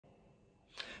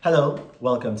Hello,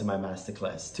 welcome to my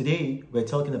masterclass. Today, we're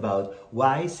talking about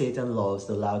why Satan loves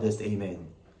the loudest amen.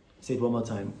 Say it one more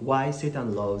time. Why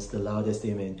Satan loves the loudest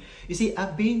amen. You see,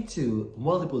 I've been to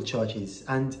multiple churches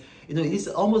and, it's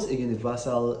almost a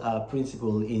universal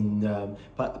principle in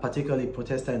particularly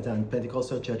Protestant and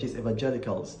Pentecostal churches,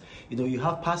 evangelicals. You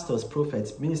have pastors,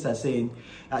 prophets, ministers saying,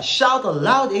 shout a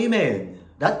loud amen.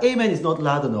 That amen is not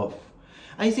loud enough.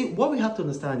 And you see, what we have to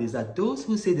understand is that those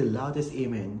who say the loudest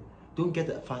amen don't get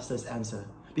the fastest answer,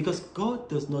 because God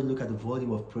does not look at the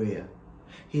volume of prayer.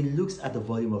 He looks at the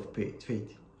volume of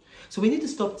faith. So we need to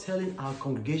stop telling our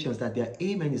congregations that their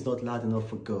amen is not loud enough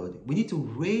for God. We need to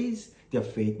raise their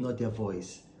faith, not their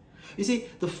voice. You see,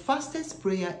 the fastest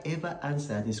prayer ever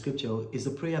answered in scripture is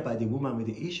the prayer by the woman with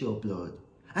the issue of blood.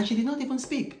 And she did not even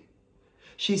speak.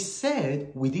 She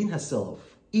said within herself,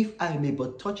 if I may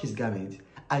but touch his garment,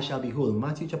 I shall be whole.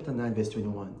 Matthew chapter 9 verse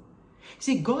 21.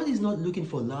 See, God is not looking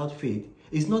for loud faith.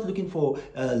 He's not looking for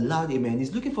loud amen.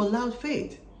 He's looking for loud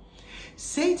faith.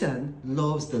 Satan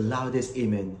loves the loudest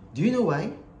amen. Do you know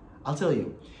why? I'll tell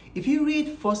you. If you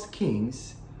read 1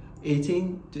 Kings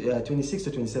 18, 26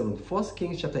 to 27, 1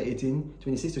 Kings chapter 18,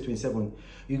 26 to 27,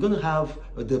 you're going to have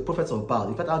the prophets of Baal.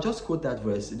 In fact, I'll just quote that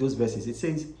those verses. It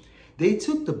says, they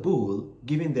took the bull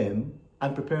given them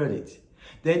and prepared it.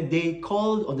 Then they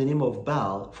called on the name of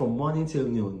Baal from morning till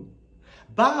noon.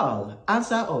 Baal,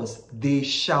 answer us, they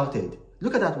shouted.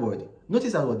 Look at that word.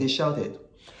 Notice that word, they shouted.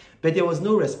 But there was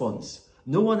no response.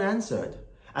 No one answered.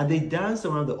 And they danced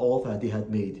around the altar they had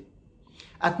made.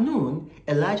 At noon,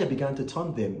 Elijah began to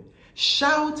taunt them.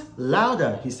 Shout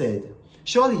louder, he said.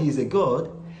 Surely he is a god.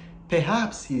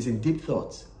 Perhaps he is in deep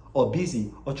thought, or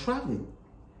busy, or traveling.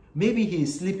 Maybe he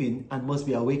is sleeping and must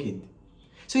be awakened.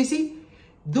 So you see,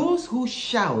 those who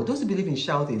shout, those who believe in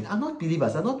shouting, are not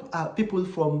believers, are not people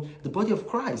from the body of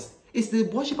Christ. It's the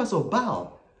worshippers of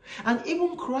Baal. And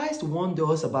even Christ warned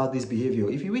us about this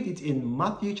behavior. If you read it in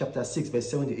Matthew chapter 6,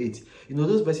 verse 7 to 8,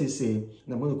 those verses say,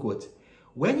 and I'm going to quote,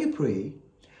 when you pray,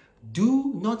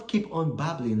 do not keep on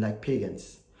babbling like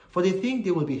pagans, for they think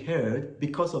they will be heard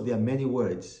because of their many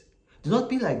words. Do not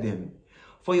be like them.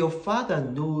 For your Father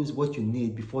knows what you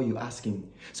need before you ask him.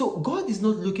 So God is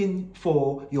not looking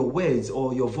for your words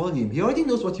or your volume. He already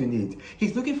knows what you need.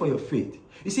 He's looking for your faith.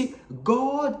 You see,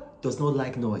 God does not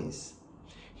like noise.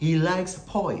 He likes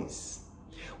poise.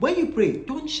 When you pray,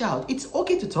 don't shout. It's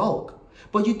okay to talk,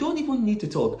 but you don't even need to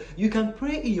talk. You can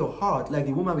pray in your heart like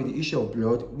the woman with the issue of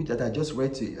blood, which that I just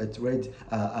read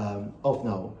off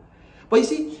now. But you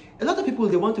see, a lot of people,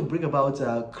 they want to bring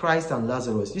about Christ and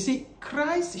Lazarus. You see,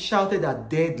 Christ shouted at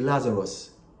dead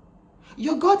Lazarus.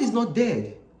 Your God is not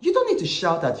dead. You don't need to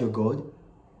shout at your God.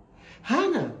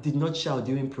 Hannah did not shout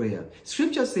during prayer.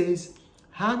 Scripture says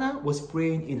Hannah was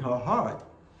praying in her heart,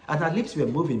 and her lips were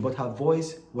moving, but her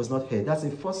voice was not heard. That's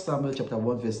in 1 Samuel chapter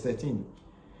 1, verse 13.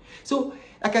 So,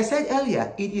 like I said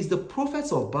earlier, it is the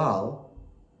prophets of Baal.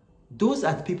 Those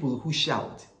are the people who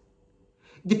shout.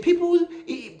 The people,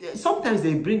 sometimes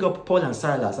they bring up Paul and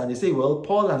Silas and they say, well,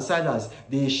 Paul and Silas,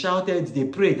 they shouted, they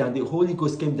prayed, and the Holy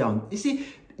Ghost came down. You see,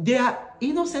 they are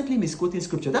innocently misquoting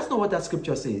scripture. That's not what that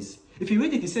scripture says. If you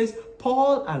read it, it says,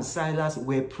 Paul and Silas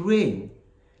were praying.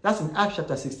 That's in Acts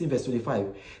chapter 16, verse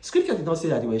 25. Scripture did not say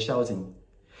that they were shouting.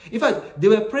 In fact, they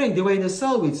were praying. They were in a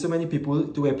cell with so many people.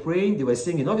 They were praying, they were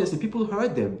singing. Obviously, people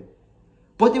heard them.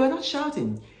 But they were not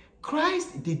shouting.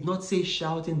 Christ did not say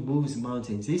shouting moves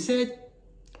mountains. He said,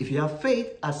 if you have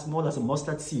faith as small as a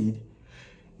mustard seed,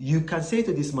 you can say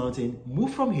to this mountain,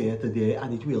 move from here to there,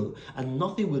 and it will, and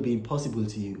nothing will be impossible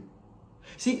to you.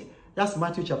 See, that's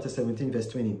Matthew chapter 17, verse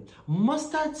 20.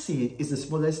 Mustard seed is the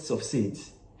smallest of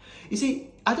seeds. You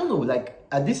see, I don't know,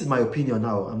 this is my opinion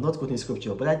now, I'm not quoting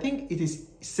scripture, but I think it is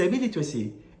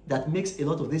semi-literacy that makes a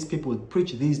lot of these people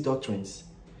preach these doctrines.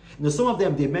 Some of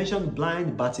them, they mentioned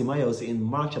blind Bartimaeus in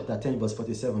Mark chapter 10, verse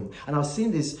 47. And I've seen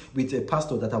this with a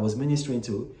pastor that I was ministering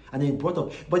to. And he brought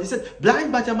up, but he said,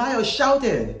 blind Bartimaeus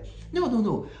shouted.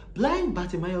 No. Blind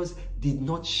Bartimaeus did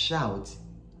not shout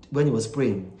when he was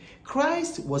praying.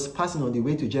 Christ was passing on the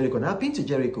way to Jericho. And I've been to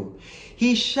Jericho.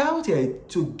 He shouted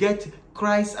to get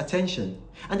Christ's attention.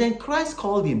 And then Christ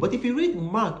called him. But if you read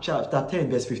Mark chapter 10,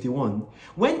 verse 51,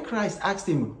 when Christ asked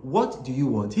him, what do you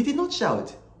want? He did not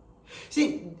shout.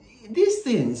 See, these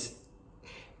things,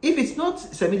 if it's not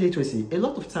semi-literacy, a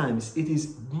lot of times it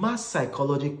is mass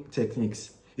psychology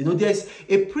techniques. There's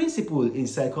a principle in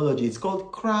psychology. It's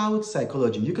called crowd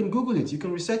psychology. You can Google it. You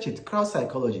can research it. Crowd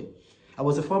psychology. I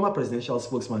was a former presidential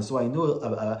spokesman, so I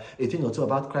know a thing or two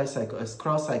about crowd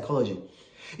psychology.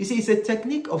 You see, it's a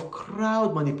technique of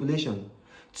crowd manipulation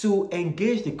to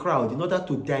engage the crowd in order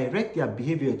to direct their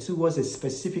behavior towards a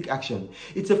specific action.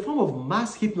 It's a form of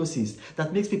mass hypnosis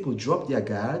that makes people drop their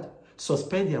guard,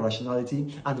 suspend their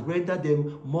rationality, and render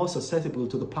them more susceptible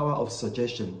to the power of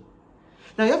suggestion.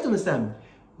 Now you have to understand,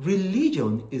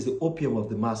 religion is the opium of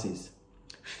the masses.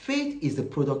 Faith is the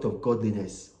product of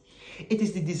godliness. It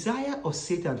is the desire of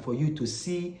Satan for you to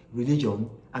see religion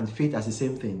and faith as the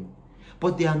same thing.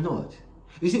 But they are not.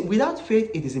 You see, without faith,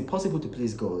 it is impossible to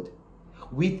please God.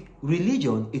 With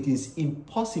religion, it is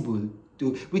impossible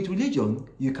to... With religion,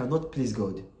 you cannot please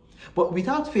God. But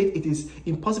without faith, it is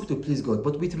impossible to please God.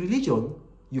 But with religion,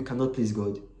 you cannot please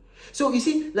God. So you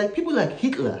see, like people like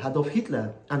Hitler, Adolf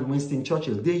Hitler and Winston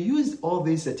Churchill, they used all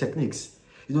these techniques.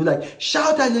 You know, like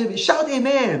shout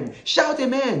amen, shout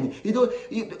amen. You know,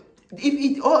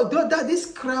 these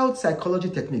crowd psychology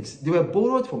techniques, they were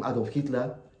borrowed from Adolf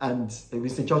Hitler and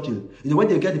Winston Churchill. You know, when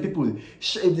they get the people,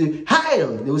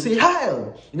 Heil, they will say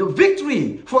Heil. You know,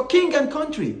 victory for king and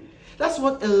country. That's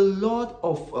what a lot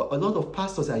of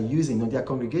pastors are using on their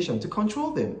congregation to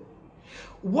control them.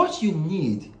 What you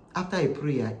need after a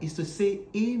prayer is to say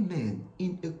amen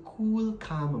in a cool,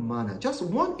 calm manner. Just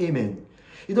one amen.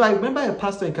 You know, I remember a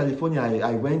pastor in California,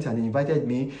 I went and he invited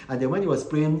me, and then when he was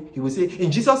praying, he would say, in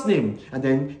Jesus' name, and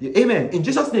then, amen, in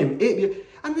Jesus' name.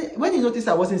 And then when he noticed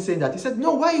I wasn't saying that, he said,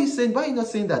 no, why are you not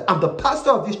saying that? I'm the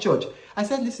pastor of this church. I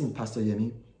said, listen, Pastor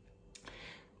Yemi,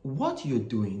 what you're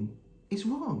doing is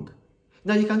wrong.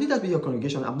 Now, you can do that with your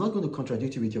congregation. I'm not going to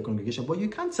contradict you with your congregation, but you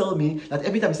can't tell me that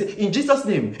every time you say, in Jesus'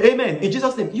 name, amen, in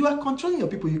Jesus' name, you are controlling your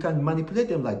people. You can manipulate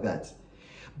them like that.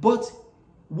 But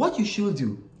what you should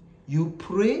do, you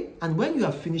pray, and when you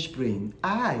have finished praying,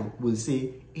 I will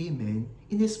say amen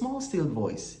in a small, still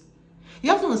voice. You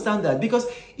have to understand that, because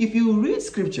if you read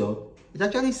scripture, it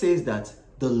actually says that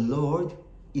the Lord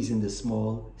is in the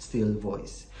small, still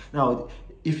voice. Now,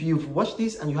 if you've watched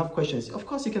this and you have questions, of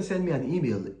course, you can send me an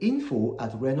email,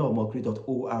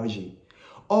 info@renoomokri.org.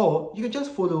 Or you can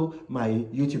just follow my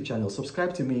YouTube channel.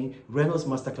 Subscribe to me, Reno's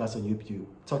Masterclass on YouTube.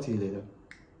 Talk to you later.